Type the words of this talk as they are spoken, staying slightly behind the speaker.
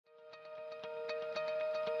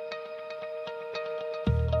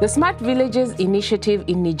The Smart Villages initiative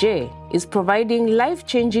in Niger is providing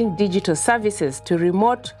life-changing digital services to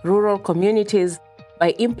remote rural communities by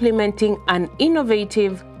implementing an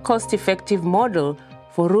innovative, cost-effective model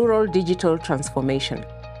for rural digital transformation.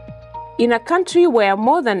 In a country where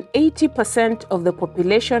more than 80% of the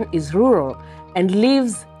population is rural and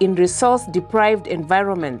lives in resource-deprived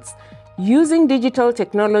environments, using digital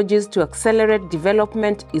technologies to accelerate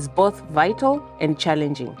development is both vital and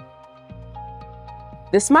challenging.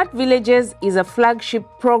 The Smart Villages is a flagship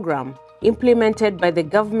program implemented by the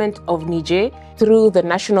Government of Niger through the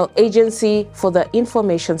National Agency for the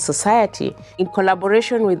Information Society in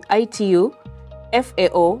collaboration with ITU,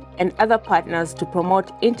 FAO, and other partners to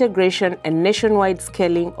promote integration and nationwide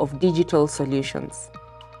scaling of digital solutions.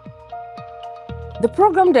 The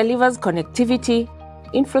program delivers connectivity,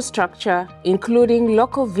 infrastructure, including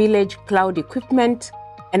local village cloud equipment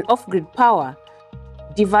and off-grid power,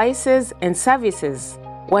 devices and services,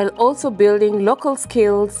 while also building local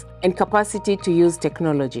skills and capacity to use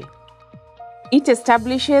technology. It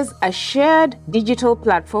establishes a shared digital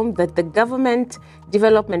platform that the government,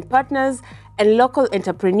 development partners, and local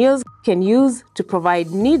entrepreneurs can use to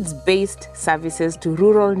provide needs-based services to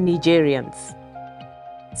rural Nigerians.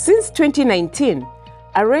 Since 2019,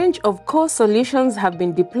 a range of core solutions have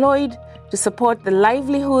been deployed to support the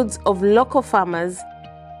livelihoods of local farmers,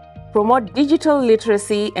 promote digital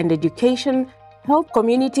literacy and education, help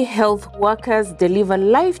community health workers deliver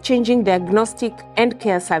life-changing diagnostic and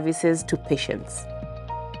care services to patients.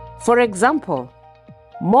 For example,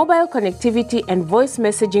 mobile connectivity and voice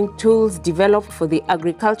messaging tools developed for the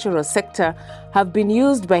agricultural sector have been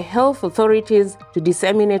used by health authorities to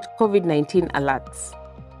disseminate COVID-19 alerts.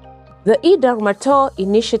 The eDermator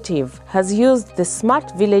initiative has used the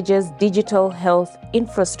Smart Villages digital health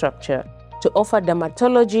infrastructure to offer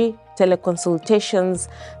dermatology teleconsultations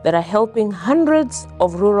that are helping hundreds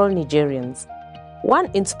of rural Nigerians. One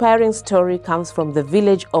inspiring story comes from the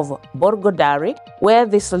village of Borgodari, where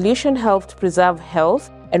the solution helped preserve health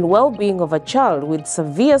and well-being of a child with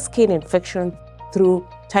severe skin infection through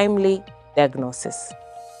timely diagnosis.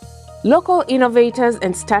 Local innovators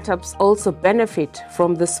and startups also benefit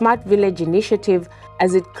from the Smart Village initiative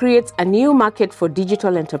as it creates a new market for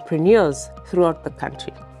digital entrepreneurs throughout the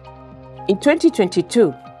country. In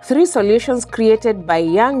 2022, 3 solutions created by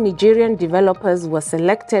young Nigerian developers were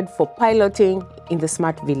selected for piloting in the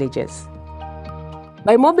Smart Villages.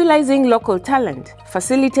 By mobilizing local talent,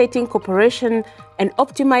 facilitating cooperation, and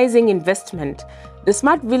optimizing investment, the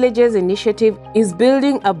Smart Villages initiative is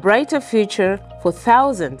building a brighter future for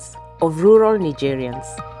thousands of rural Nigerians.